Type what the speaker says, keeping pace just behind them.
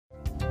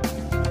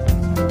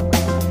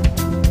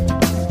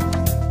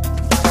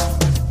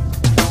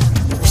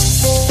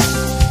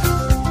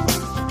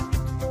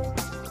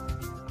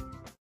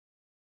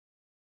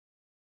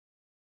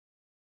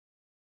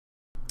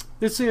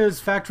This is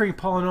factoring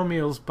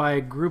polynomials by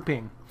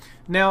grouping.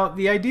 Now,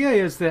 the idea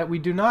is that we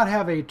do not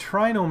have a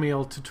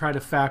trinomial to try to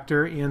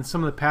factor in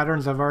some of the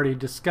patterns I've already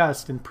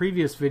discussed in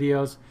previous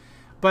videos,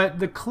 but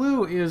the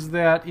clue is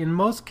that in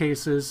most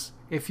cases,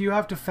 if you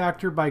have to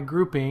factor by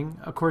grouping,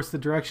 of course the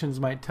directions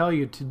might tell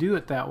you to do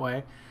it that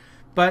way,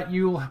 but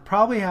you'll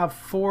probably have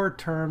 4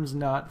 terms,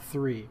 not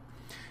 3.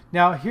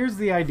 Now, here's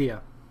the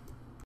idea.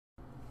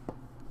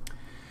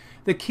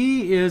 The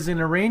key is in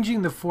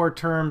arranging the 4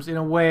 terms in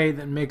a way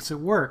that makes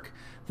it work.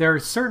 There are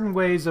certain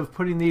ways of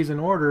putting these in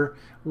order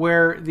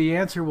where the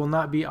answer will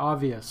not be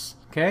obvious,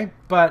 okay?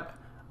 But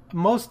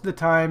most of the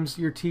times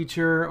your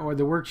teacher or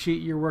the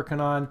worksheet you're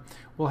working on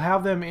will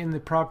have them in the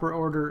proper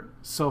order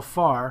so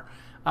far,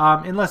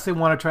 unless they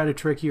want to try to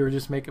trick you or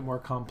just make it more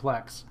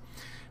complex.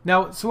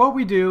 Now, so what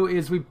we do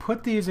is we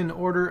put these in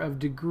order of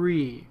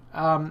degree.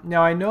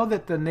 Now I know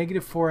that the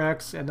negative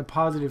 4x and the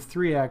positive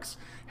 3x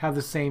have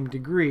the same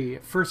degree,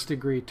 first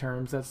degree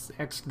terms. That's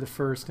x to the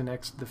first and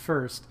x to the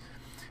first.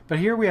 But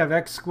here we have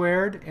x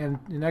squared and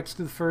x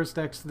to the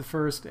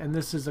first, and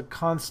this is a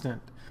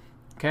constant.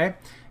 Okay?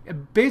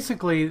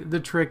 Basically, the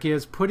trick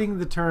is putting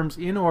the terms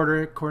in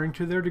order according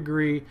to their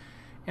degree,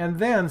 and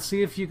then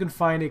see if you can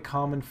find a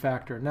common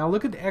factor. Now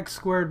look at x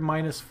squared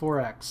minus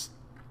 4x.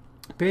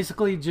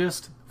 Basically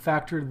just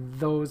factor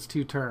those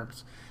 2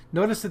 terms.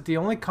 Notice that the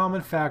only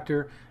common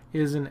factor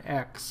is an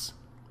x.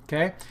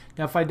 Okay?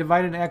 Now if I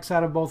divide an x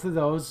out of both of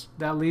those,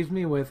 that leaves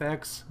me with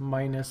x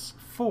minus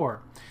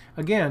 4.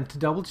 Again, to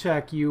double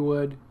check, you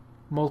would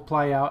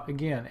multiply out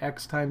again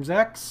x times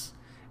x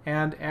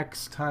and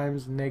x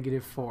times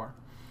negative 4.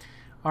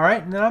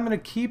 Alright, now I'm going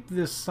to keep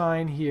this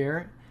sign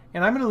here,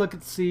 and I'm going to look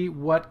and see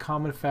what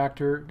common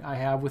factor I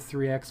have with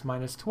 3x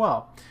minus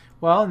 12.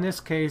 Well, in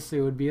this case,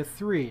 it would be a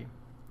 3.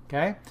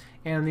 Okay?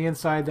 And on the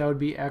inside, that would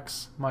be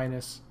x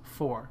minus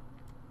 4.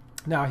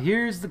 Now,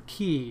 here's the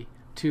key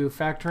to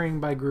factoring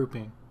by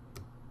grouping.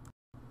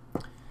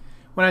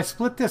 When I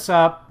split this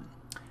up,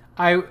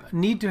 I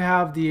need to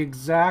have the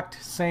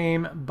exact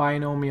same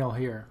binomial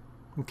here.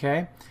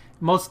 Okay?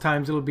 Most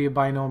times it'll be a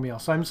binomial.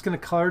 So I'm just going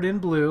to color it in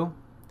blue,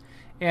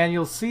 and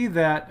you'll see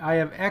that I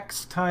have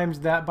x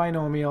times that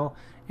binomial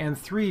and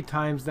 3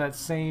 times that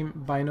same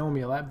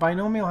binomial. That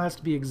binomial has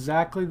to be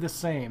exactly the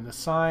same, the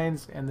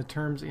signs and the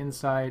terms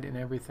inside and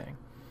everything.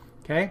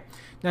 Okay?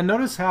 Now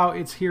notice how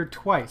it's here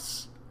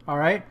twice.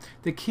 Alright?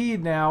 The key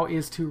now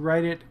is to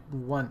write it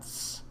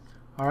once.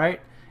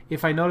 Alright?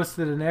 If I notice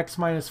that an x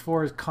minus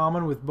 4 is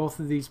common with both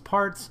of these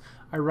parts,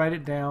 I write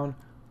it down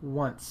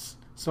once.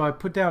 So I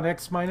put down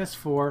x minus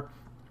 4,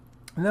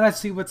 and then I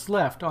see what's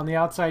left. On the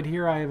outside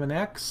here I have an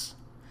x.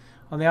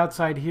 On the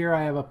outside here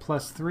I have a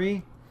plus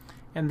 3,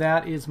 and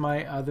that is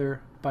my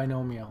other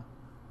binomial.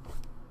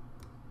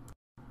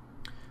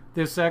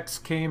 This x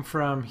came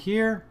from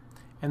here,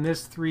 and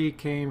this 3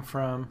 came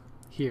from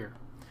here.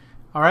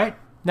 Alright?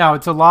 Now,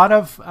 it's a lot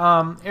of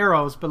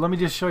arrows, but let me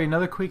just show you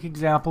another quick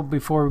example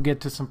before we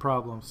get to some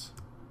problems.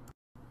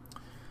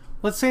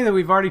 Let's say that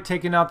we've already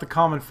taken out the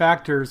common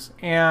factors,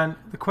 and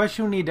the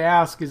question we need to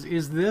ask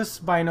is this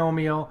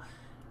binomial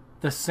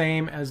the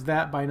same as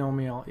that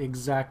binomial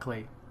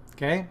exactly?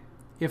 Okay?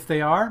 If they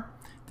are,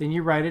 then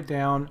you write it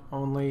down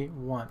only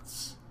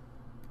once.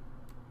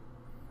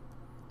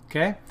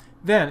 Okay?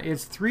 Then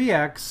it's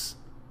 3x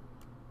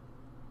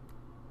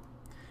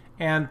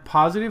and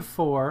positive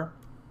 4,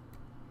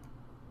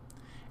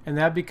 and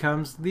that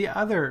becomes the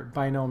other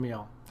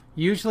binomial.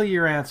 Usually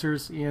your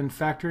answers in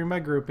factoring by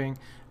grouping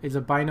is a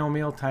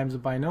binomial times a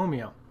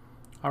binomial.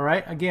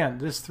 Alright, again,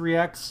 this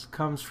 3x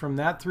comes from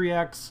that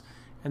 3x,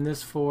 and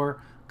this 4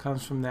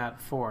 comes from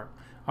that 4.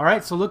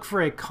 Alright, so look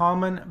for a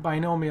common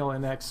binomial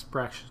in that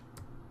expression.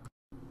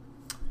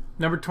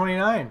 Number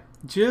 29.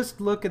 Just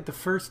look at the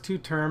first 2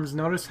 terms.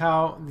 Notice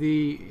how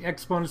the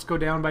exponents go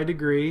down by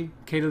degree.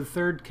 K to the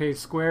third, k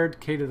squared,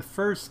 k to the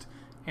first,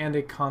 and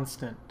a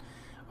constant.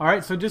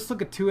 Alright, so just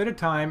look at 2 at a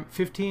time,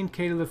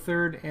 15k to the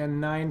third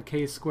and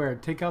 9k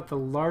squared. Take out the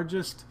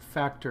largest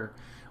factor.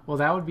 Well,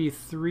 that would be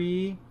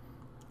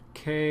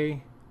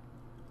 3k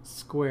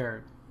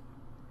squared.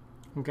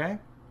 Okay?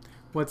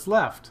 What's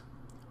left?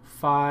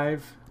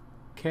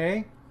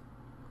 5k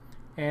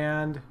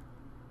and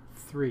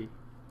 3.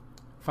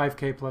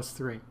 5k plus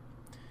 3.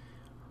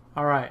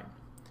 Alright.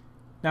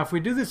 Now if we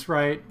do this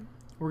right,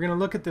 we're going to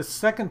look at the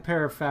second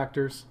pair of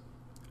factors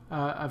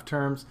of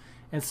terms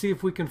and see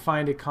if we can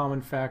find a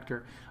common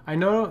factor. I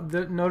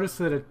notice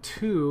that a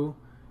 2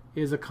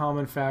 is a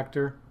common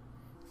factor.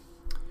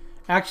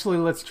 Actually,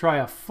 let's try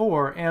a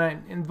 4,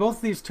 and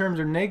both these terms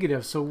are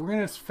negative, so we're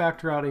going to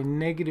factor out a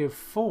negative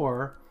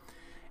 4,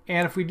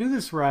 and if we do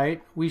this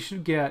right, we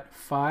should get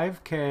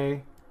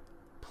 5k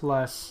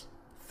plus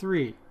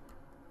 3.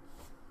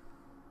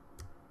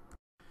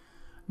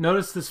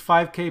 Notice this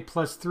 5k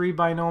plus 3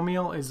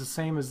 binomial is the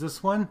same as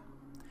this one,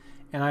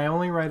 and I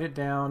only write it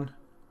down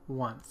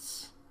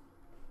once.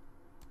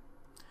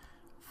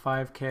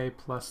 5k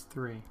plus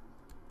 3.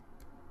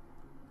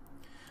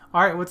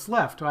 Alright, what's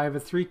left? I have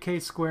a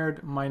 3k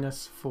squared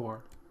minus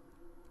 4.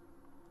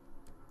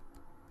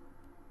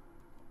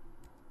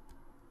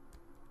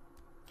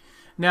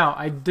 Now,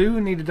 I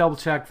do need to double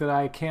check that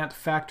I can't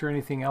factor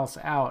anything else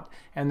out,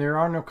 and there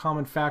are no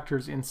common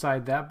factors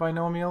inside that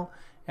binomial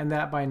and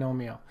that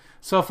binomial.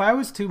 So if I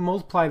was to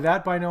multiply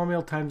that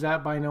binomial times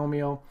that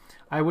binomial,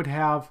 I would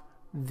have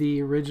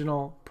the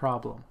original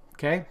problem.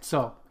 Okay,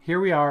 so here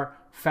we are,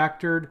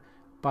 factored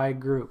by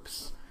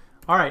groups.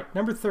 All right,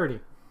 number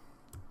 30.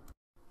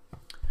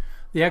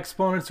 The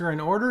exponents are in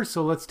order,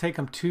 so let's take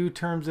them 2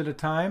 terms at a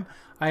time.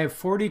 I have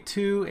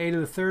 42a to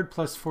the third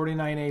plus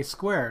 49a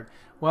squared.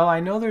 Well,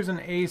 I know there's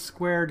an a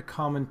squared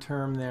common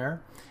term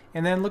there.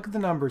 And then look at the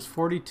numbers,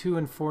 42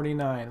 and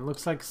 49. It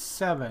looks like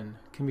 7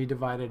 can be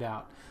divided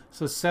out.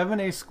 So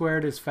 7a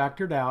squared is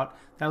factored out.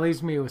 That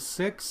leaves me with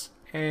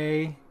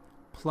 6a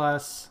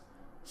plus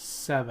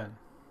 7.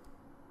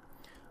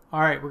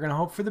 All right, we're going to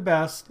hope for the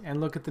best and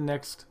look at the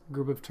next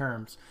group of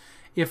terms.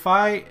 If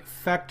I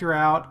factor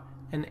out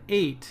an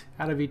 8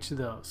 out of each of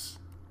those,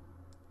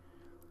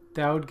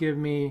 that would give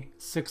me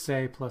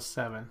 6a plus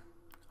 7.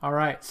 All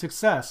right,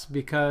 success,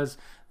 because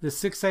the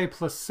 6a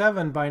plus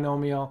 7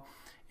 binomial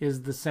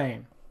is the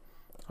same.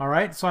 All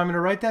right, so I'm going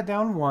to write that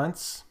down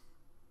once.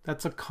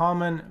 That's a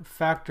common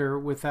factor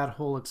with that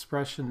whole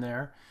expression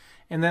there.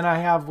 And then I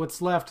have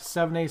what's left,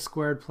 7a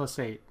squared plus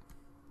 8.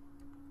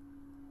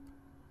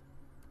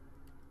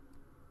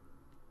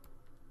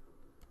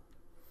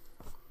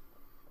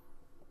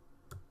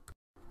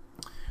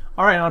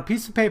 All right, on a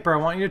piece of paper, I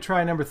want you to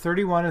try number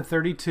 31 and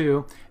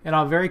 32, and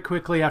I'll very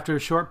quickly, after a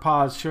short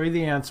pause, show you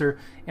the answer,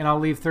 and I'll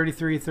leave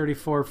 33 and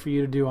 34 for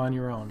you to do on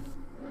your own.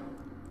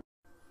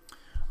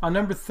 On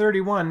number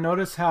 31,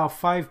 notice how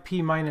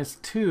 5p minus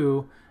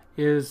 2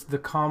 is the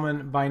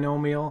common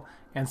binomial,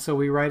 and so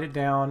we write it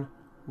down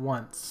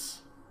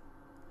once.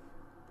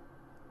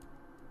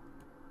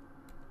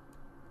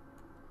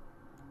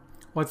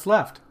 What's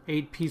left?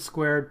 8p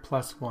squared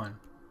plus 1.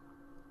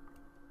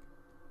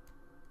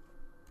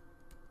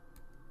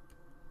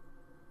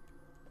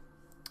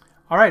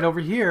 All right, over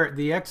here,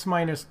 the x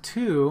minus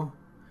 2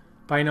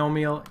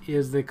 binomial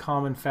is the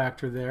common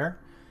factor there.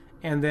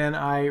 And then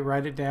I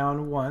write it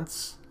down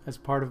once as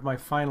part of my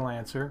final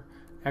answer,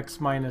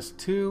 x minus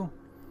 2,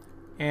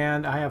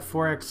 and I have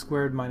 4x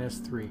squared minus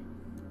 3.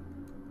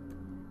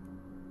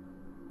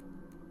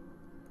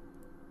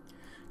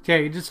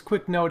 Okay, just a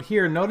quick note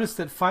here. Notice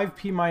that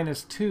 5p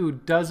minus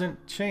 2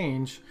 doesn't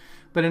change,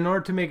 but in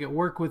order to make it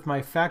work with my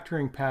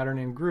factoring pattern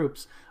in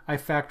groups, I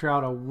factor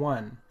out a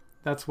 1.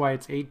 That's why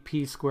it's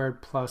 8p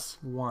squared plus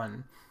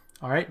 1.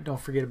 All right,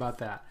 don't forget about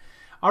that.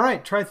 All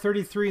right, try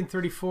 33 and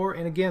 34.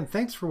 And again,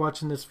 thanks for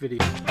watching this video.